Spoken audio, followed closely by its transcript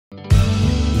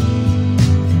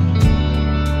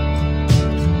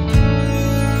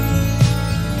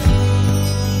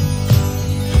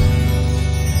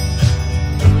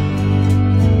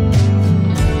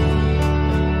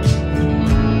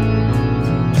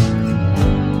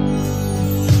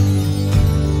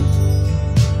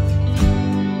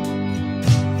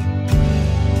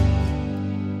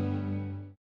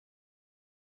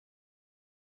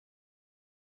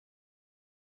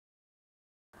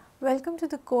Welcome to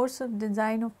the course of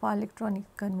Design of Power Electronic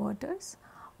Converters.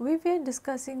 We were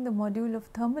discussing the module of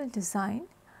thermal design.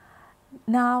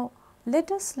 Now,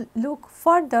 let us look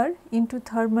further into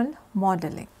thermal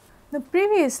modeling. Now,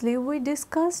 previously we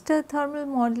discussed thermal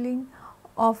modeling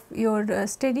of your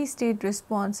steady state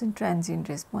response and transient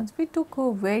response. We took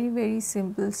very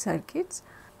simple circuits.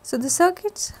 So, the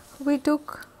circuits we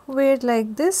took were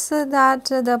like this, that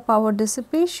the power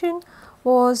dissipation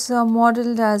was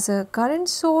modeled as a current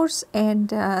source, and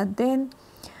then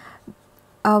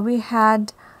we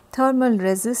had thermal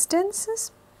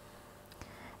resistances,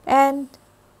 and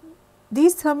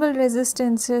these thermal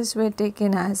resistances were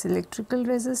taken as electrical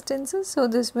resistances. So,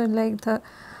 this were like the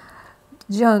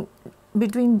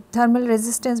between thermal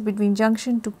resistance between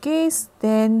junction to case,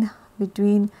 then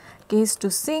between case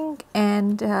to sink,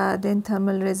 and then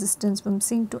thermal resistance from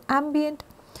sink to ambient.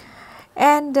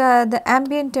 And the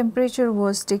ambient temperature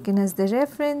was taken as the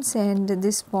reference, and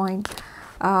this point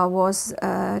was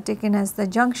taken as the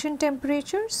junction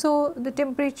temperature. So, the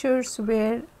temperatures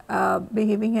were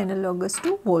behaving analogous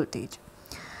to voltage,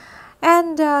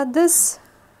 and this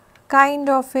kind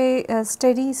of a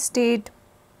steady state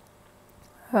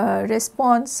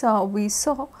response we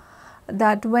saw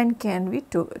that when can we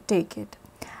take it.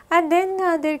 And then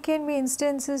there can be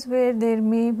instances where there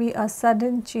may be a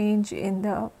sudden change in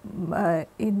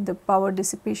the power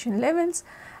dissipation levels,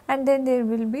 and then there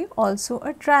will be also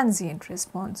a transient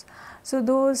response. So,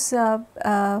 those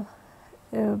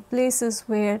places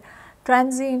where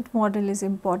transient model is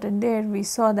important, there we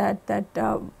saw that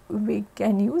we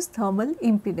can use thermal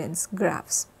impedance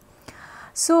graphs.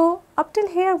 So, up till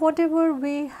here whatever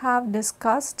we have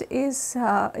discussed is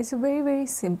a very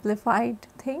simplified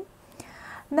thing.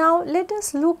 Now, let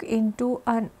us look into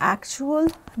an actual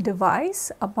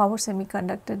device, a power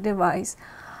semiconductor device.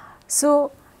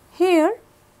 So, here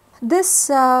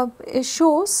this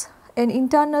shows an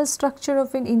internal structure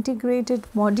of an integrated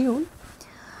module.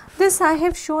 This I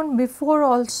have shown before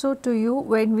also to you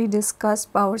when we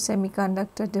discussed power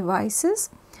semiconductor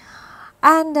devices,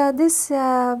 and this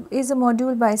is a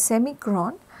module by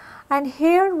Semicron, and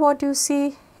here what you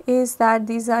see is that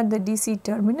these are the DC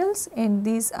terminals and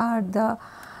these are the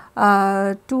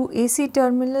two AC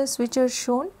terminals which are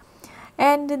shown,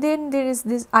 and then there is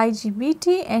this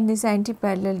IGBT and this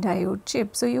anti-parallel diode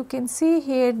chip. So, you can see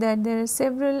here that there are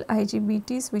several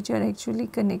IGBTs which are actually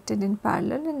connected in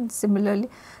parallel, and similarly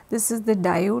this is the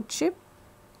diode chip,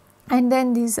 and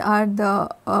then these are the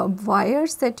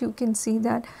wires that you can see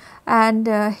that, and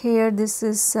here this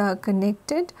is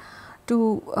connected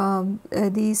to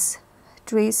these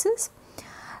traces.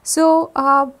 So,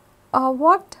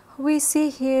 what we see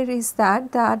here is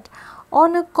that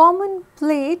on a common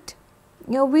plate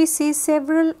we see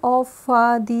several of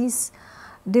these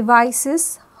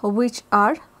devices which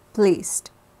are placed,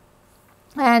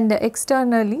 and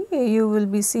externally you will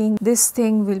be seeing this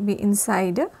thing will be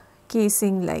inside a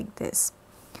casing like this.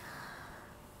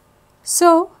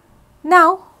 So,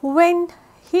 now when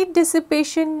heat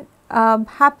dissipation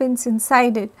happens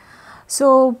inside it,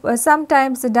 so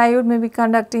sometimes the diode may be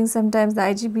conducting, sometimes the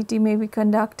IGBT may be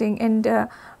conducting, and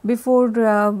before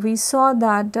we saw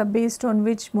that based on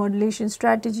which modulation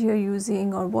strategy you are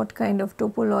using or what kind of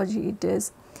topology it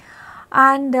is,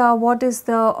 and what is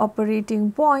the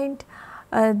operating point,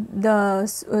 the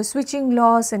switching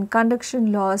loss and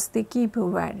conduction loss, they keep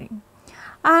varying,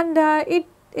 and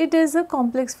it is a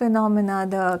complex phenomena.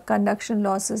 The conduction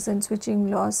losses and switching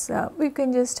loss, we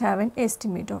can just have an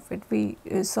estimate of it, we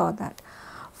saw that.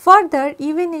 Further,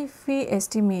 even if we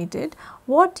estimate it,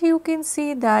 what you can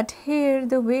see that here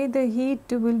the way the heat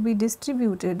will be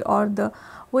distributed or the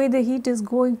way the heat is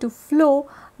going to flow,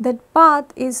 that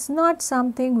path is not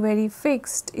something very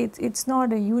fixed, it's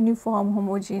not a uniform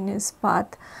homogeneous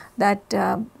path that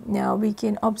we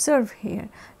can observe here.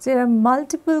 There are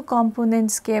multiple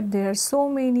components kept, there are so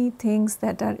many things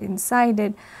that are inside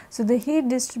it. So, the heat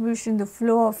distribution, the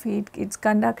flow of heat, its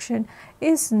conduction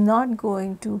is not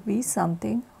going to be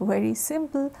something very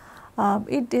simple,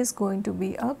 it is going to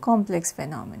be a complex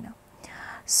phenomena.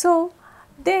 So,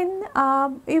 then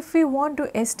if we want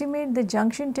to estimate the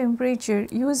junction temperature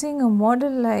using a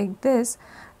model like this,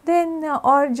 then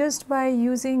or just by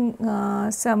using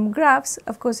some graphs,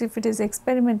 of course if it is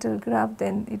experimental graph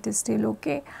then it is still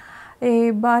okay,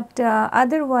 but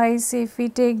otherwise if we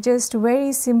take just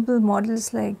very simple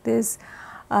models like this,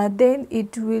 then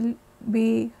it will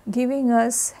be giving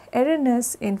us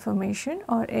erroneous information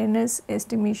or erroneous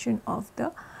estimation of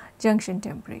the junction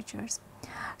temperatures.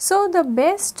 So, the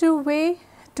best way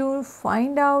to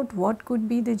find out what could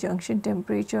be the junction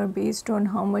temperature based on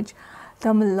how much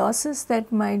thermal losses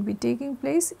that might be taking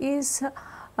place is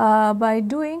by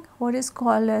doing what is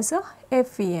called as a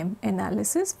FEM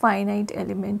analysis, finite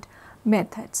element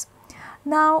methods.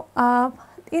 Now,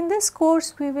 in this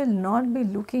course we will not be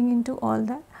looking into all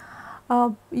that.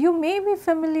 You may be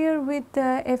familiar with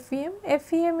FEM.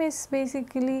 FEM is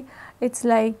basically, it's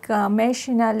like a mesh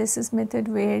analysis method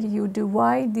where you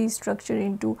divide the structure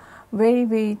into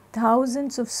very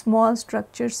thousands of small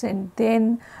structures and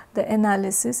then the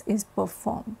analysis is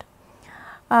performed.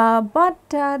 But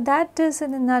that is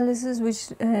an analysis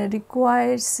which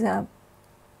requires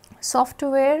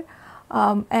software,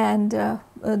 and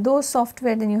those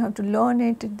software, then you have to learn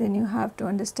it, then you have to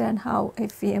understand how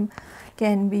FEM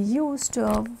can be used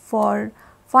for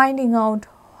finding out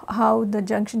how the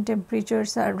junction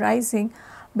temperatures are rising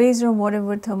based on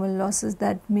whatever thermal losses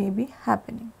that may be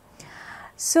happening.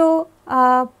 So,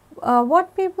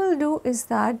 what people do is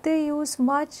that they use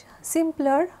much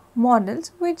simpler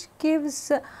models which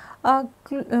gives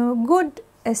good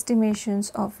estimations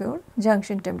of your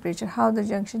junction temperature, how the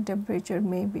junction temperature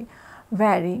may be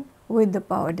varying with the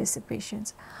power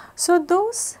dissipations. So,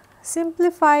 those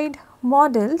simplified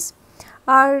models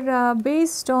are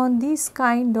based on these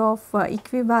kind of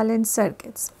equivalent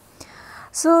circuits.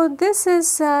 So, this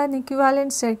is an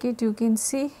equivalent circuit. You can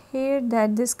see here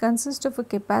that this consists of a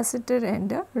capacitor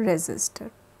and a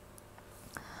resistor,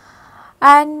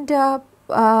 and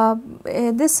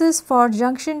this is for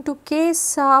junction to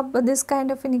case. This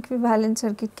kind of an equivalent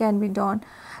circuit can be done.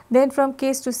 Then from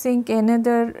case to sink,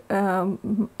 another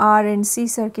R and C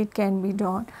circuit can be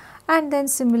done, and then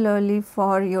similarly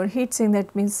for your heat sink,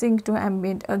 that means sink to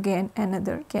ambient, again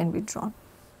another can be drawn.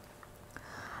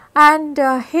 And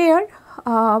here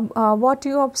what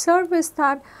you observe is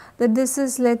that this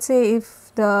is, let us say,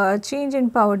 if the change in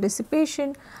power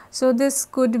dissipation. So, this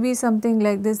could be something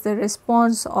like this, the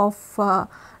response of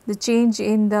the change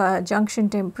in the junction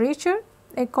temperature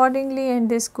accordingly, and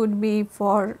this could be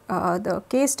for the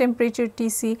case temperature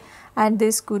Tc, and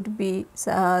this could be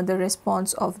the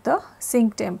response of the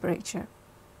sink temperature.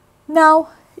 Now,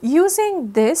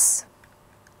 using this,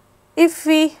 if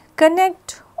we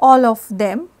connect all of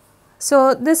them,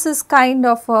 so this is kind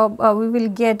of we will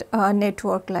get a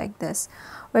network like this,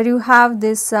 where you have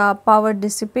this power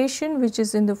dissipation which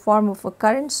is in the form of a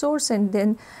current source, and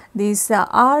then these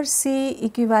RC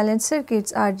equivalent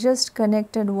circuits are just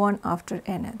connected one after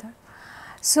another.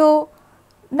 So,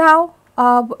 now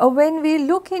when we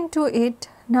look into it,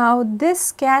 now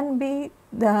this can be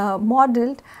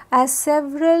modeled as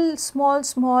several small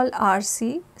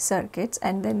RC circuits,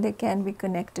 and then they can be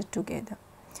connected together.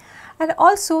 And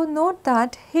also note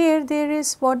that here there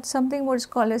is something what is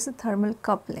called as a thermal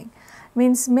coupling.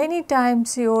 Means many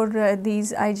times your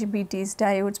these IGBTs,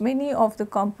 diodes, many of the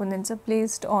components are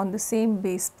placed on the same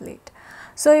base plate.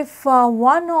 So, if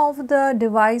one of the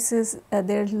devices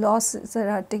their losses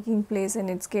are taking place and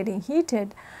it is getting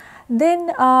heated,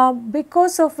 then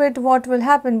because of it, what will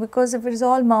happen, because if it is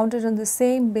all mounted on the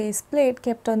same base plate,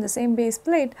 kept on the same base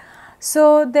plate,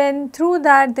 so then through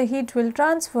that the heat will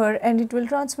transfer, and it will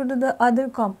transfer to the other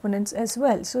components as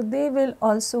well. So, they will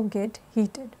also get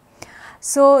heated.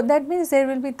 So, that means there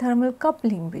will be thermal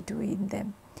coupling between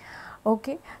them.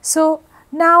 Okay. So,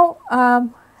 now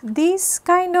these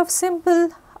kind of simple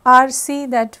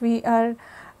RC that we are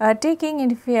taking,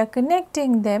 and if we are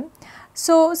connecting them,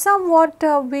 so somewhat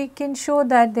we can show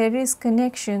that there is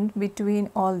connection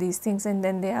between all these things, and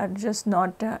then they are just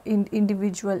not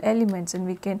individual elements, and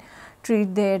we can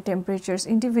treat their temperatures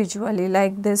individually.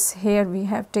 Like this, here we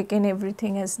have taken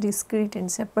everything as discrete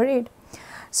and separate.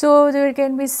 So, there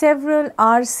can be several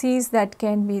RCs that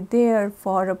can be there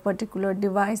for a particular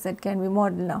device that can be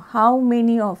modeled. Now, how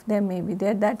many of them may be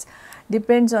there, that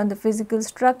depends on the physical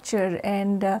structure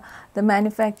and the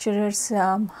manufacturers,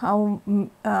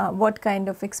 what kind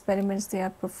of experiments they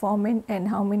are performing and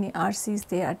how many RCs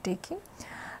they are taking.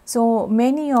 So,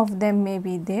 many of them may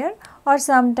be there, or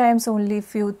sometimes only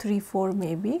few 3-4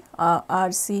 may be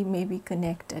RC may be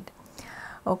connected.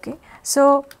 Okay.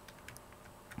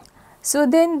 So,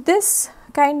 then this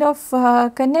kind of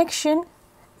connection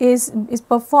is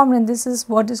performed, and this is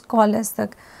what is called as the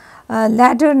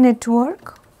ladder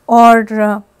network,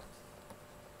 or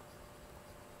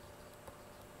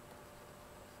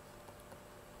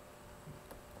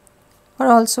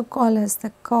also called as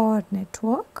the core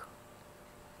network.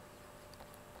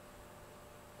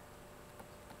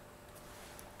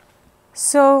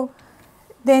 So,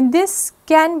 then this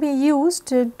can be used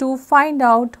to find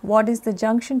out what is the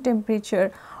junction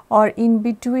temperature, or in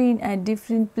between at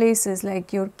different places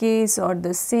like your case or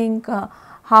the sink,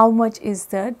 how much is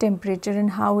the temperature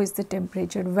and how is the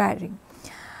temperature varying.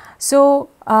 So,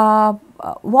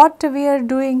 what we are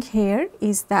doing here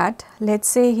is that, let us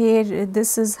say here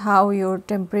this is how your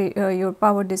your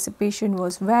power dissipation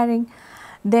was varying,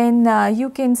 then you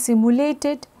can simulate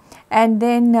it, and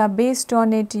then based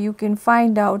on it you can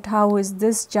find out how is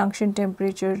this junction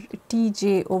temperature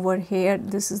Tj over here,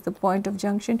 this is the point of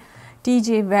junction,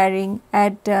 Tj varying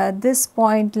at this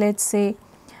point. Let us say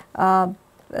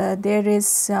there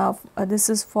is this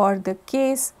is for the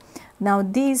case. Now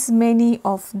these many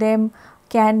of them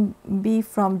can be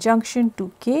from junction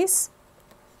to case,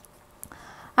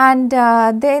 and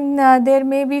then there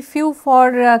may be few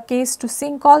for case to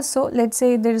sink also. Let us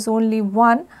say there is only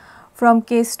one from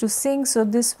case to sink. So,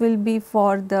 this will be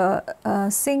for the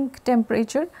sink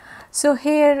temperature. So,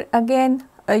 here again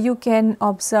you can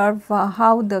observe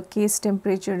how the case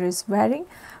temperature is varying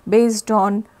based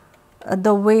on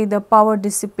the way the power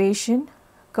dissipation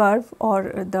curve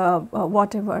or the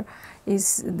whatever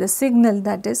is the signal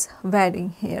that is varying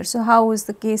here. So, how is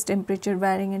the case temperature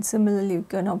varying, and similarly you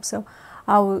can observe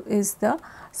how is the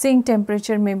sink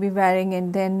temperature may be varying,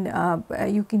 and then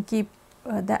you can keep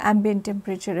the ambient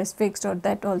temperature as fixed, or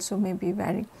that also may be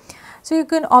varying. So, you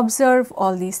can observe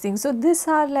all these things. So, these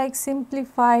are like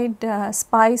simplified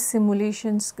SPICE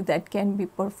simulations that can be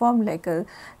performed, like a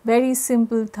very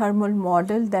simple thermal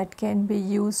model that can be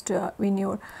used in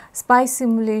your SPICE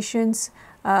simulations,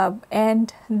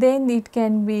 and then it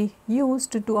can be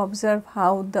used to observe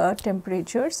how the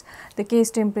temperatures, the case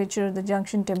temperature, the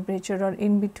junction temperature, or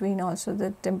in between also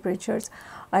the temperatures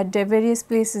at the various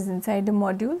places inside the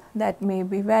module that may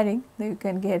be varying, you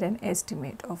can get an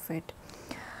estimate of it.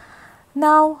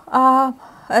 Now,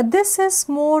 this is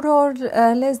more or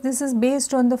less, this is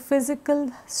based on the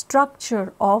physical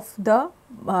structure of the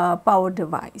power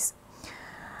device.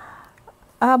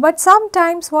 But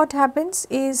sometimes what happens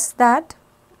is that,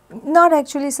 not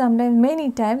actually sometimes,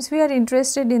 many times we are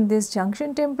interested in this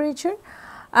junction temperature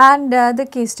and the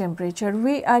case temperature.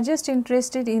 We are just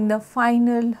interested in the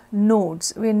final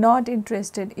nodes, we are not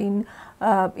interested in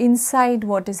inside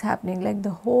what is happening, like the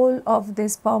whole of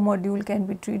this power module can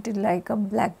be treated like a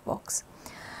black box.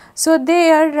 So,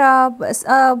 there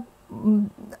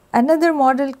another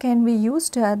model can be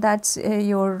used, that is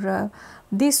your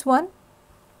this one,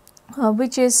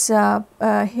 which is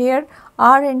here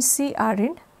R and C are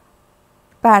in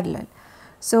parallel.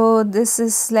 So, this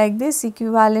is like this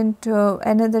equivalent to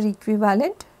another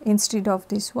equivalent instead of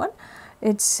this one,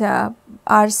 it is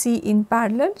RC in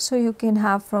parallel. So, you can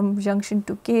have from junction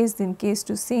to case, then case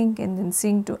to sink, and then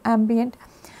sink to ambient.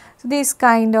 So, this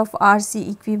kind of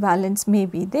RC equivalents may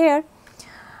be there,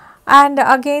 and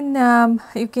again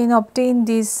you can obtain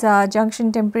this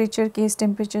junction temperature, case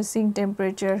temperature, sink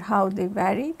temperature, how they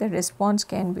vary, the response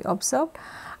can be observed.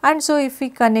 And so, if we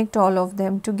connect all of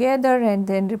them together and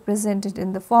then represent it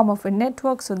in the form of a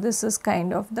network, so this is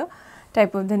kind of the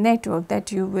type of the network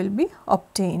that you will be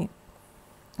obtaining.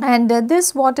 And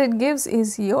this what it gives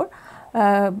is your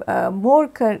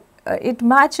it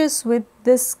matches with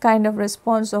this kind of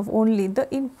response of only the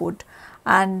input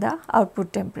and the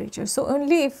output temperature. So,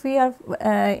 only if we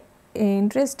are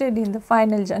interested in the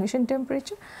final junction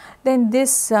temperature, then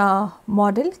this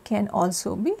model can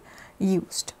also be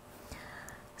used.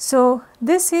 So,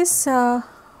 this is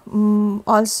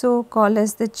also called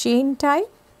as the chain type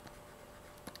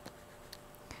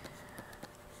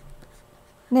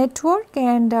network,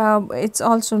 and it is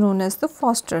also known as the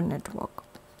Foster network.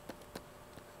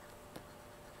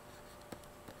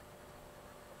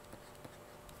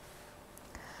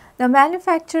 The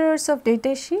manufacturers of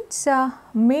data sheets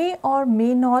may or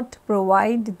may not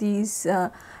provide these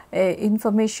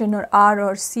information or R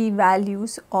or C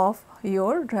values of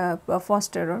your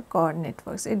Foster or core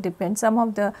networks. It depends, some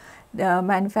of the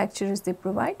manufacturers they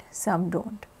provide, some do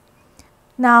not.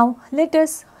 Now, let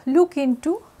us look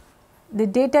into the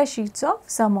data sheets of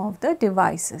some of the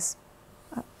devices.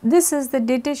 This is the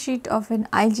data sheet of an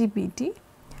IGBT,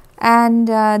 and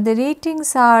the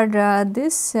ratings are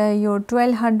this your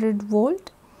 1200 volt,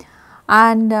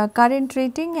 and current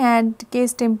rating and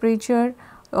case temperature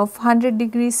of 100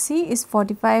 degrees C is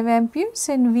 45 amperes,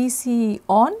 and VC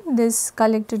on, this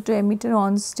collector to emitter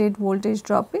on state voltage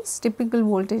drop is, typical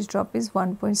voltage drop is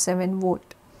 1.7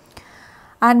 volt,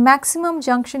 and maximum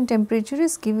junction temperature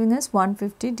is given as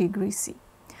 150 degrees C.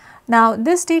 Now,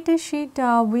 this data sheet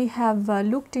we have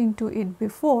looked into it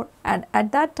before, and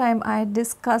at that time I had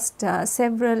discussed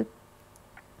several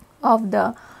of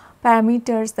the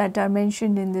parameters that are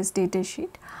mentioned in this data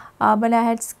sheet, but I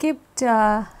had skipped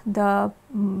the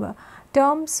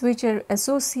terms which are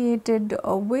associated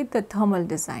with the thermal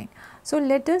design. So,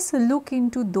 let us look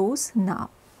into those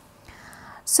now.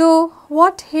 So,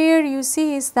 what here you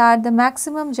see is that the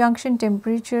maximum junction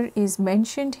temperature is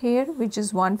mentioned here, which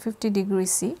is 150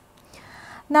 degrees C.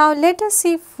 Now, let us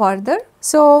see further.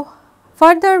 So,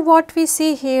 further what we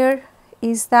see here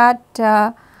is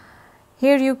that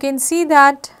here you can see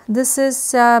that this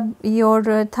is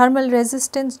your thermal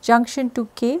resistance junction to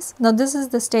case. Now, this is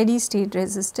the steady state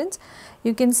resistance.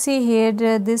 You can see here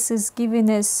this is given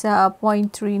as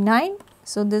 0.39.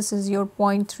 So, this is your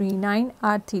 0.39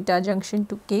 R theta junction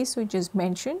to case, which is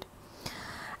mentioned,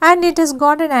 and it has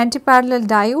got an antiparallel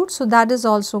diode. So, that is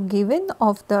also given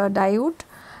of the diode,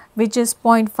 which is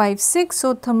 0.56.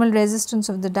 So, thermal resistance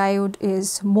of the diode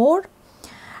is more,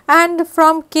 and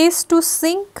from case to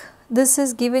sink this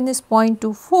is given as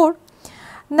 0.24.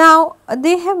 Now,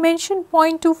 they have mentioned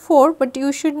 0.24, but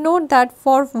you should note that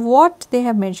for what they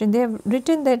have mentioned, they have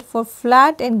written that for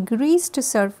flat and greased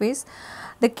surface,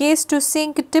 the case to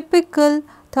sink typical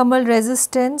thermal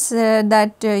resistance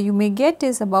that you may get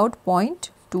is about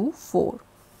 0.24.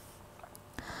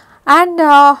 And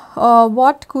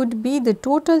what could be the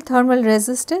total thermal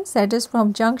resistance, that is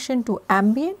from junction to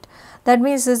ambient? That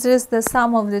means this is the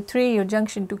sum of the three, your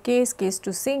junction to case, case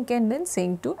to sink, and then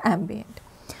sink to ambient.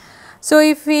 So,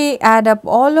 if we add up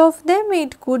all of them,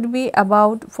 it could be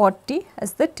about 40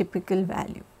 as the typical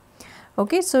value.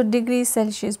 Okay, so, degrees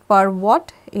Celsius per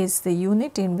watt is the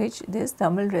unit in which this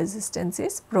thermal resistance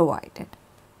is provided.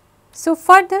 So,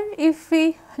 further if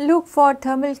we look for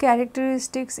thermal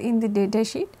characteristics in the data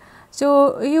sheet,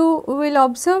 so you will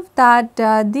observe that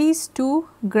these two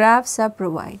graphs are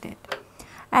provided,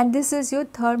 and this is your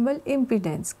thermal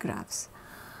impedance graphs.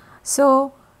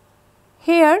 So,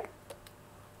 here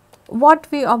what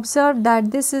we observe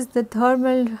that this is the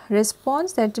thermal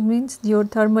response, that means your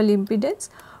thermal impedance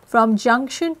from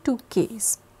junction to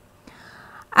case,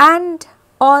 and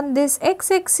on this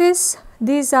x axis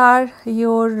these are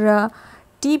your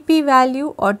Tp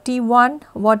value or T1,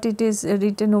 what it is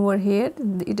written over here,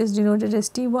 it is denoted as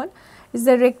T1, is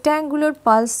the rectangular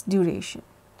pulse duration.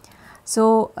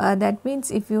 So, that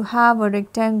means if you have a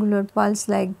rectangular pulse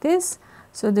like this,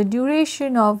 so the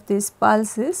duration of this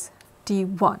pulse is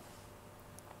T1.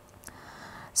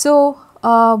 So,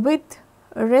 with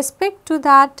respect to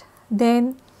that,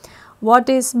 then what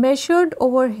is measured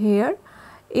over here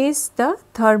is the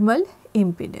thermal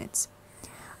impedance.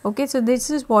 Okay, so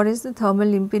this is what is the thermal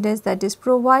impedance that is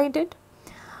provided.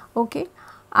 Okay,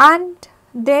 and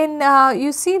then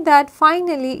you see that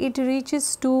finally it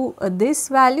reaches to this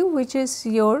value, which is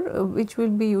your which will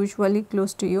be usually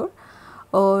close to your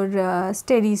or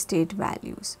steady state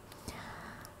values.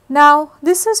 Now,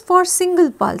 this is for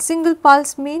single pulse. Single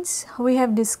pulse means we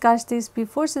have discussed this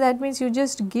before. So, that means you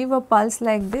just give a pulse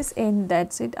like this and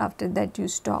that is it, after that you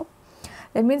stop.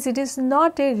 That means it is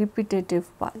not a repetitive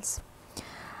pulse.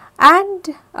 And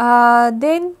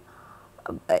then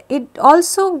it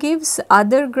also gives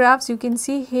other graphs. You can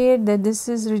see here that this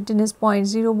is written as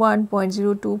 0.01,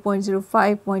 0.02,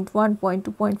 0.05, 0.1, 0.2,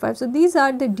 0.5. So, these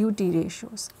are the duty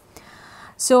ratios.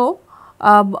 So,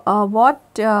 what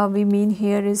we mean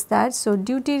here is that, so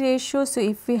duty ratio, so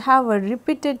if we have a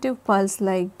repetitive pulse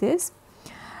like this,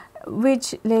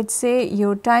 which let us say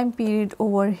your time period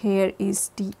over here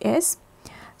is Ts.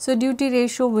 So, duty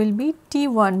ratio will be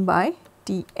T1 by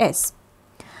Ts.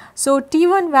 So,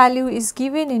 T1 value is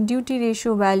given and duty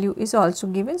ratio value is also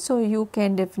given. So, you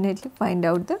can definitely find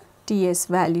out the Ts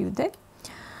value then.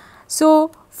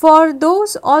 So, for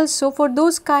those also, for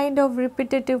those kind of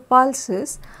repetitive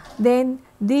pulses, then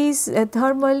these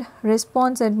thermal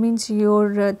response, that means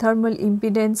your thermal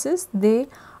impedances, they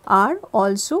are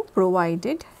also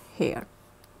provided here.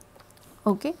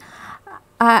 Okay.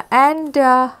 And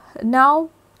now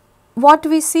what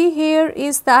we see here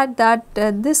is that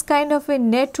this kind of a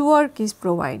network is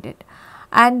provided,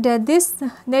 and this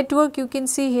network you can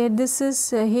see here, this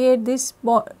is here this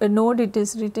node, it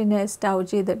is written as tau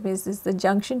j, that means this is the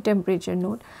junction temperature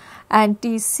node, and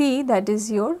Tc, that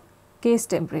is your case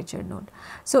temperature node.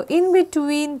 So, in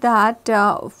between that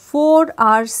 4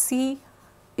 RC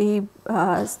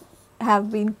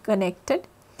have been connected.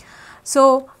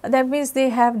 So, that means they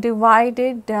have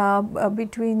divided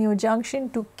between your junction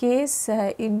to case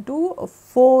into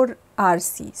 4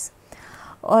 RCs.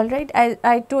 Alright,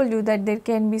 I told you that there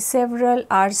can be several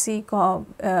RC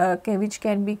which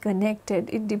can be connected.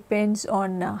 It depends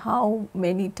on how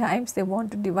many times they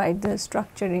want to divide the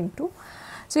structure into.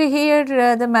 So,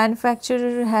 here the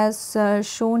manufacturer has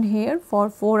shown here for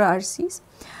 4 RCs,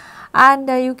 and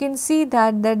you can see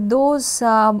that those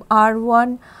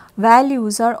R1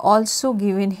 values are also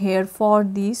given here for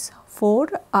these 4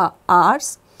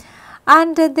 Rs,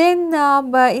 and then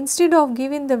instead of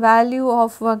giving the value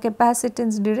of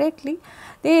capacitance directly,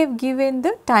 they have given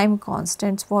the time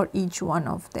constants for each one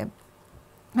of them.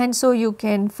 And so you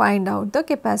can find out the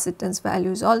capacitance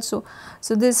values also.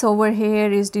 So this over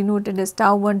here is denoted as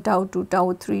tau 1, tau 2,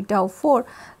 tau 3, tau 4.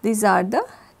 These are the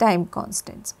time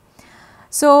constants.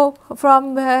 So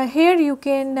from here you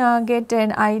can get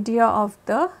an idea of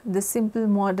the simple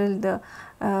model, the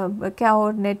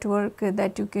Cower network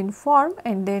that you can form,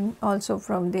 and then also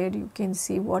from there you can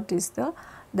see what is the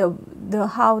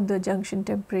how the junction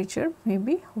temperature may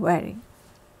be varying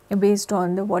based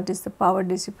on what is the power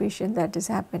dissipation that is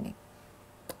happening.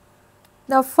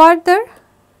 Now further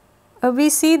we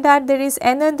see that there is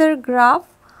another graph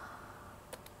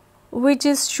which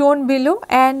is shown below,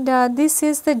 and this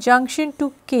is the junction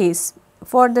to case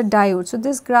for the diode. So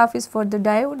this graph is for the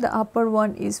diode, the upper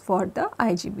one is for the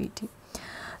IGBT.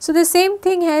 So the same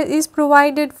thing is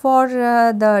provided for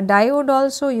the diode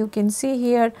also. You can see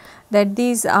here that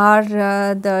these are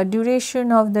the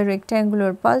duration of the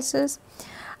rectangular pulses,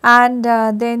 and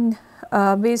then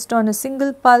based on a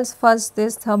single pulse, first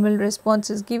this thermal response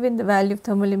is given, the value of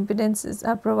thermal impedances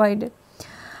are provided,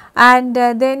 and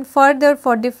then further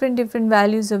for different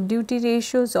values of duty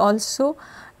ratios also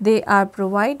they are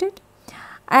provided.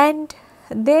 And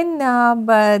then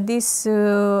this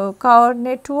Cower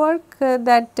network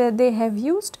that they have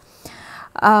used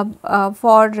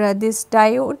for this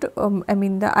diode, I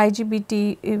mean the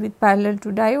IGBT with parallel to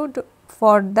diode,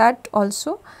 for that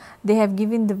also they have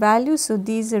given the value. So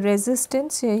these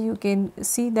resistance you can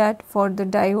see that for the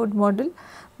diode model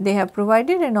they have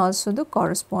provided, and also the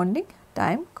corresponding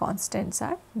time constants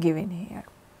are given here.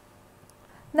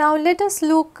 Now let us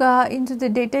look into the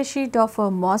data sheet of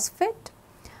a MOSFET.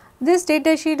 This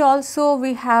data sheet also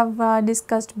we have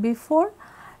discussed before.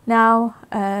 Now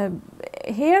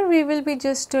here we will be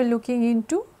just looking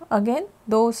into again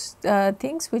those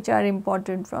things which are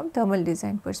important from thermal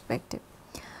design perspective.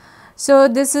 So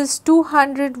this is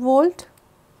 200 volt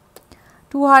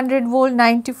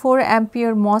 94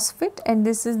 ampere MOSFET, and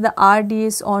this is the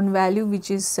RDS on value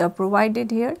which is provided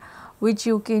here, which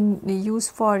you can use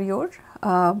for your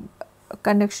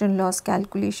conduction loss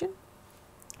calculation.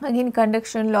 Again,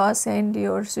 conduction loss and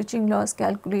your switching loss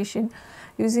calculation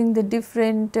using the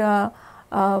different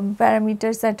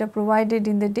parameters that are provided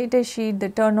in the data sheet, the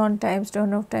turn on times,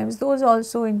 turn off times, those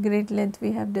also in great length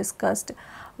we have discussed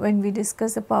when we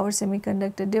discuss the power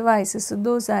semiconductor devices. So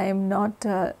those I am not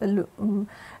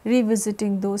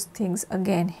revisiting those things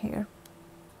again here.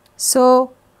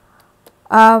 So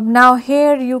now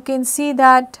here you can see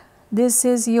that this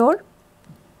is your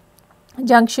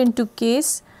junction to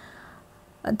case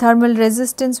thermal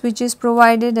resistance, which is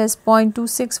provided as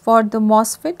 0.26 for the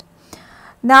MOSFET.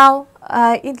 Now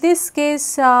in this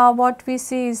case what we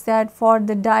see is that for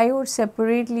the diode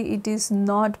separately it is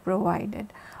not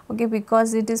provided, okay,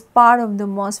 because it is part of the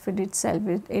MOSFET itself,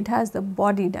 it has the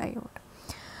body diode.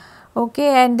 Okay,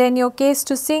 and then your case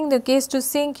to sink, the case to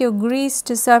sink, your greased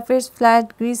surface,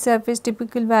 flat grease surface,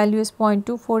 typical value is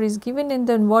 0.24 is given, and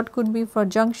then what could be for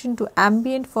junction to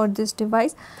ambient for this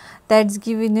device, that is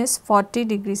given as 40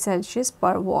 degrees Celsius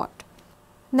per watt.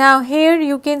 Now here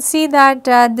you can see that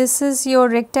this is your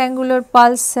rectangular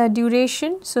pulse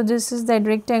duration. So this is that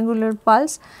rectangular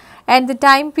pulse, and the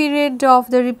time period of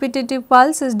the repetitive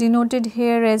pulse is denoted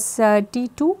here as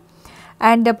T2,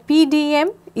 and the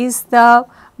PDM is the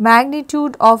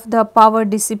magnitude of the power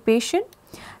dissipation.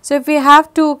 So if we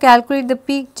have to calculate the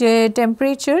peak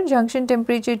temperature, junction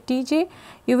temperature Tj,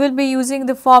 you will be using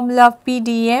the formula of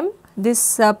PDM,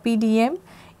 this PDM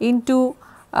into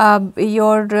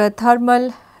your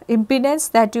thermal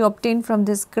impedance that you obtain from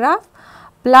this graph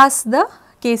plus the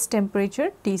case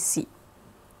temperature Tc.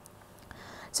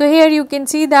 So here you can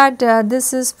see that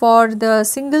this is for the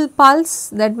single pulse,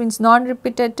 that means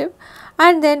non-repetitive,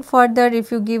 and then further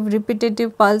if you give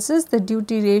repetitive pulses, the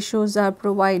duty ratios are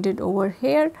provided over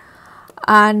here,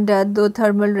 and the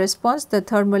thermal response, the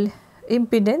thermal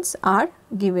impedance are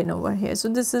given over here. So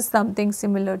this is something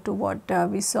similar to what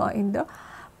we saw in the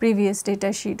previous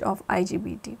data sheet of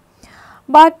IGBT.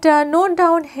 But note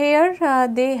down here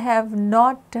they have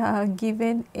not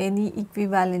given any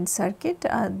equivalent circuit,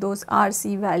 those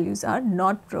RC values are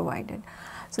not provided.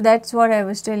 So that is what I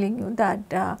was telling you,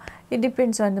 that it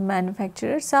depends on the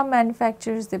manufacturer. Some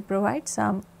manufacturers they provide,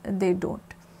 some they do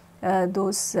not.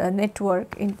 Those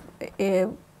network in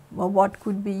what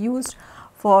could be used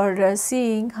for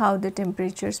seeing how the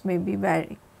temperatures may be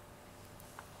varying.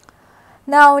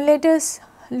 Now let us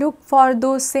look for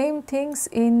those same things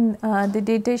in the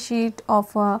data sheet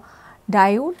of a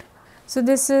diode. So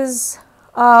this is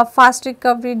a fast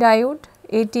recovery diode,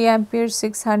 80 ampere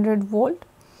 600 volt,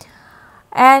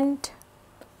 and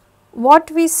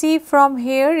what we see from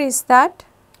here is that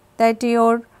that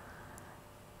your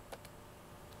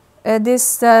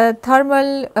this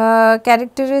thermal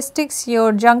characteristics,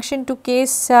 your junction to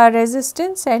case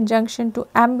resistance and junction to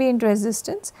ambient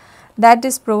resistance, that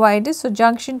is provided. So,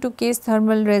 junction to case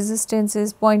thermal resistance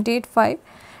is 0.85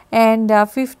 and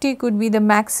 50 could be the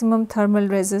maximum thermal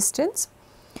resistance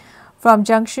from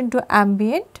junction to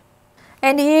ambient.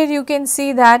 And here you can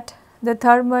see that the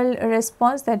thermal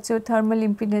response, that is your thermal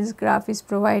impedance graph, is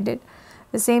provided.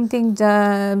 The same thing,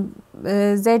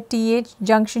 ZTH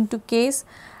junction to case,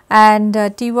 and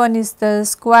T1 is the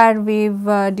square wave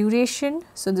duration.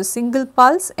 So, the single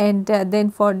pulse, and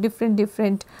then for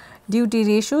different duty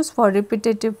ratios for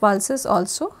repetitive pulses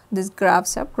also these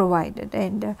graphs are provided,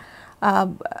 and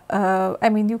I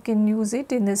mean you can use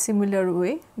it in a similar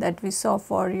way that we saw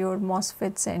for your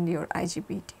MOSFETs and your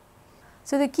IGBT.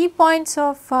 So, the key points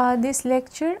of this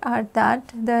lecture are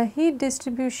that the heat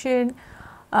distribution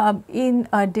in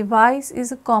a device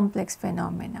is a complex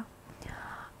phenomena,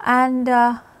 and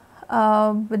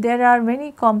there are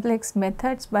many complex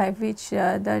methods by which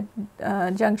the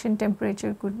junction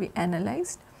temperature could be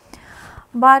analyzed.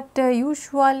 But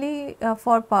usually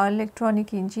for power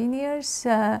electronic engineers,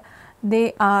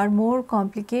 they are more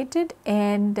complicated,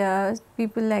 and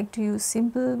people like to use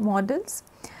simple models,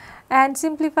 and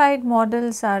simplified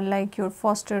models are like your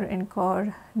Foster and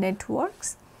Core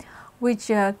networks,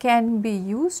 which can be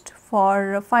used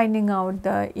for finding out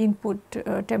the input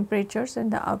temperatures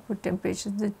and the output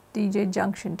temperatures, the TJ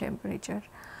junction temperature,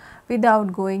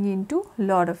 without going into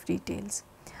lot of details.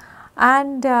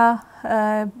 And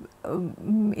in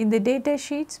the data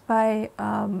sheets by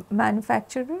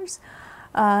manufacturers,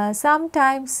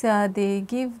 sometimes they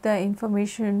give the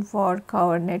information for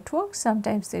Core networks,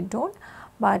 sometimes they do not,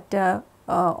 but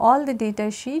all the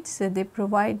data sheets they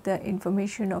provide the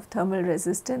information of thermal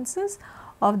resistances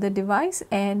of the device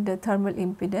and the thermal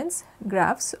impedance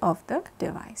graphs of the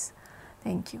device.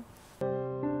 Thank you.